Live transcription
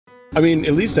I mean,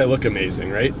 at least I look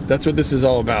amazing, right? That's what this is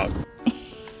all about.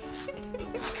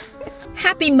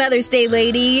 Happy Mother's Day,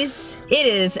 ladies. It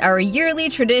is our yearly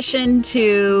tradition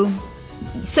to,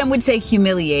 some would say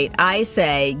humiliate. I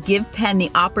say give Penn the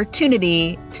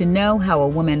opportunity to know how a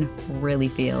woman really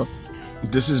feels.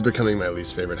 This is becoming my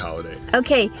least favorite holiday.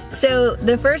 Okay, so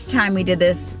the first time we did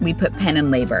this, we put Penn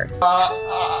in labor.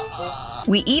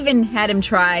 We even had him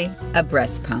try a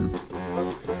breast pump.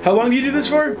 How long do you do this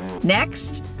for?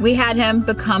 Next, we had him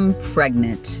become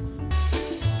pregnant.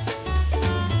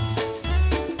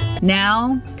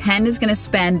 Now, Penn is gonna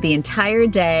spend the entire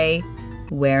day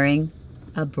wearing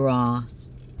a bra.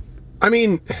 I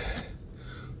mean,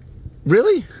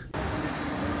 really?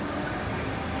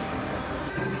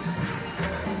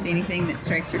 See anything that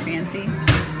strikes your fancy?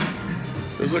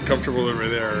 Those look comfortable over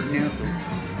there. Nope.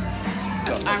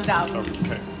 Arms out.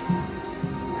 Okay.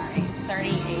 Alright,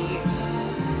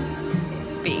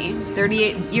 38B.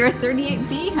 38, you're a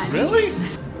 38B, honey. Really?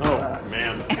 Oh,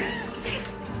 man.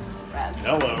 Red.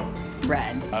 Hello.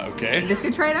 Red. Okay. Just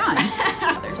go try it on.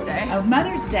 Mother's Day. Oh,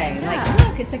 Mother's Day. Yeah. Like,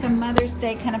 look, it's like a Mother's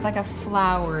Day, kind of like a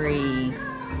flowery.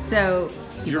 So,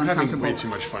 You're people having uncomfortable. way too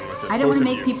much fun with this. I don't want to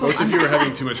Both of make you. people Both of you are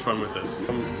having too much fun with this.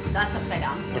 That's upside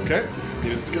down. Okay. I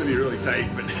mean, it's going to be really tight,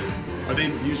 but are they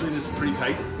usually just pretty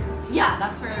tight? Yeah,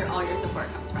 that's where all your support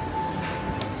comes from.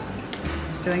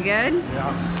 Doing good?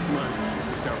 Yeah. Come on.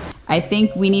 Let's go. I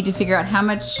think we need to figure out how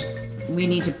much we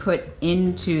need to put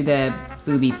into the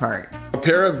booby part. A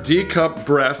pair of D-cup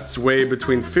breasts weigh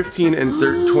between 15 and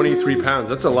 23 pounds.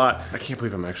 That's a lot. I can't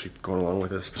believe I'm actually going along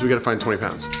with this. So we got to find 20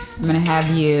 pounds. I'm gonna have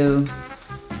you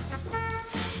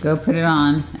go put it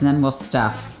on and then we'll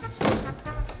stuff.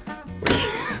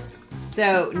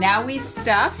 So now we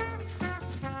stuff.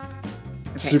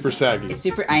 Okay. Super saggy. It's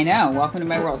super, I know, welcome to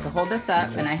my world. So hold this up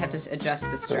and I have to adjust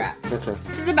the strap. Okay.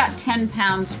 This is about 10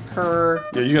 pounds per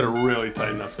Yeah, you got to really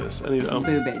tighten up this. I need to.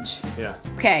 boobage. Yeah.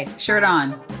 Okay, shirt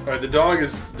on. All right, the dog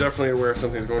is definitely aware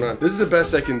something's going on. This is the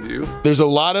best I can do. There's a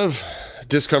lot of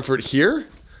discomfort here,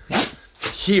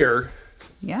 here,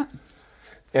 Yeah.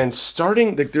 and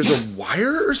starting, like there's a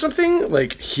wire or something,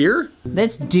 like here.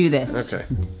 Let's do this. Okay.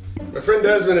 My friend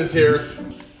Desmond is here.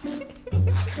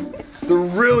 They're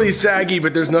really saggy,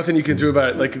 but there's nothing you can do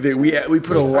about it. Like we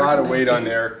put a lot of weight on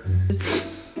there.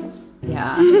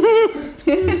 Yeah.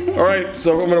 All right,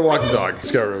 so I'm gonna walk the dog.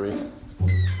 Let's go, Ruby.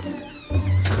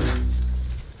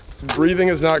 Breathing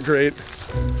is not great.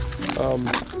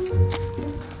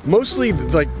 Mostly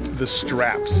like the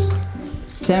straps.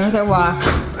 Stand with our walk.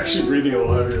 Actually breathing a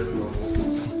little heavier than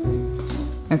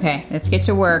normal. Okay, let's get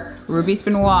to work. Ruby's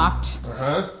been walked.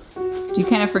 Uh-huh. Do you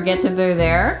kind of forget that they're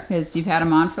there? Because you've had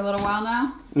them on for a little while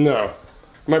now? No.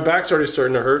 My back's already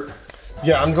starting to hurt.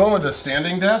 Yeah, I'm going with a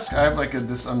standing desk. I have like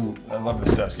I love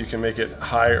this desk. You can make it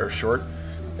high or short.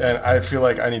 And I feel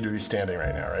like I need to be standing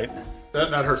right now, right?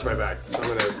 That hurts my back. So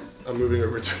I'm moving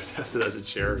over to a desk that has a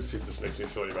chair to see if this makes me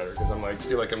feel any better. Because I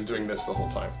feel like I'm doing this the whole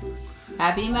time.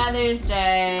 Happy Mother's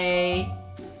Day.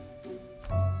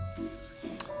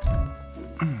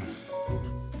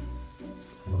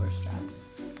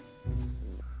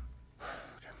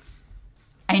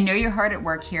 I know you're hard at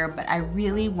work here, but I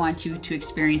really want you to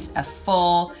experience a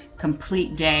full,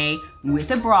 complete day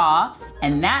with a bra,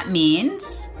 and that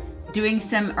means doing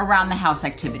some around the house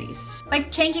activities.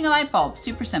 Like changing a light bulb,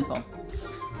 super simple.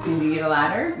 Can you get a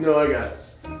ladder? No, I got it.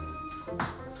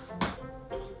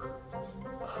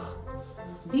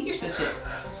 I think you're supposed to.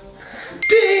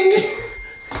 Ding!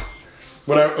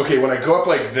 When I go up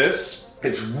like this,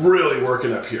 it's really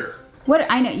working up here. What,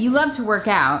 I know, you love to work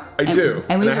out. I do,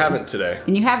 and I we- haven't today.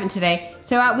 And you haven't today.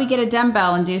 So out we get a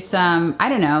dumbbell and do some, I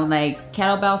don't know, like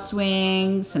kettlebell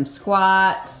swings, some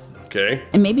squats, Okay.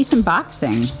 and maybe some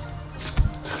boxing. Is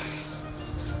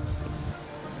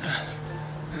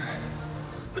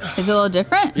it a little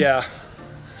different? Yeah.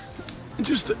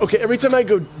 Just, okay, every time I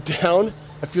go down,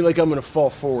 I feel like I'm gonna fall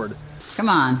forward. Come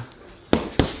on.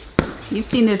 You've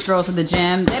seen those girls at the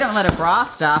gym. They don't let a bra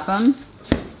stop them.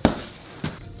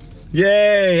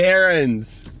 Yay,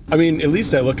 errands! I mean, at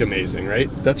least I look amazing, right?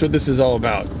 That's what this is all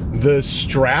about. The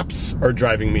straps are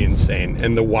driving me insane,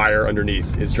 and the wire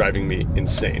underneath is driving me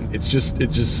insane. It just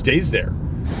stays there.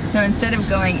 So instead of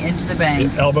going into the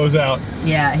bank, Elbows out.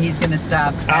 yeah, he's gonna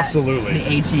stop Absolutely. at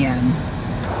the ATM.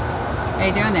 How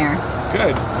you doing there?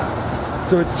 Good.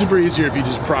 So it's super easier if you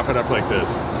just prop it up like this.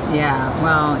 Yeah,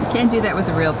 well, you can't do that with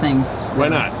the real things. Why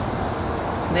not?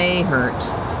 They hurt.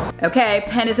 Okay,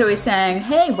 Penn is always saying,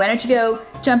 hey, why don't you go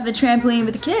jump the trampoline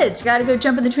with the kids? You gotta go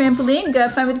jump on the trampoline and go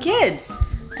have fun with the kids.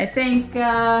 I think, You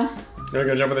wanna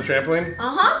go jump on the trampoline?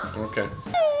 Uh-huh. Okay.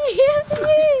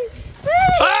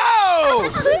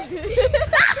 Oh!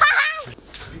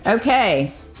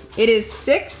 Okay, it is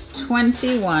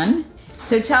 6:21.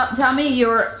 So tell me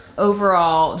your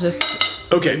overall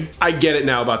just. Okay, I get it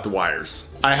now about the wires.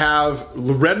 I have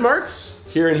red marks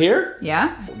here and here.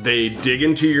 Yeah? They dig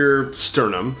into your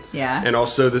sternum. Yeah. And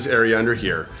also this area under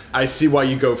here. I see why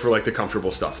you go for like the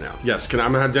comfortable stuff now. Yes, I'm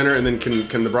gonna have dinner and then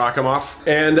can the bra come off?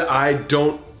 And I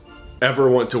don't ever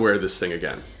want to wear this thing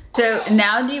again. So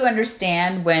now do you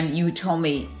understand when you told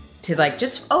me to like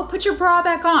just, oh, put your bra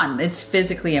back on? It's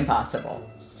physically impossible.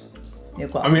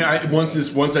 I mean,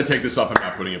 once I take this off, I'm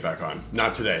not putting it back on.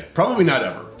 Not today. Probably not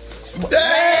ever.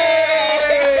 Yay!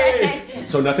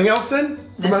 So nothing else then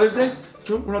for Mother's Day?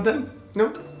 No, we're not done?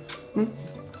 No?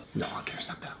 No, I'll get her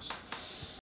something else.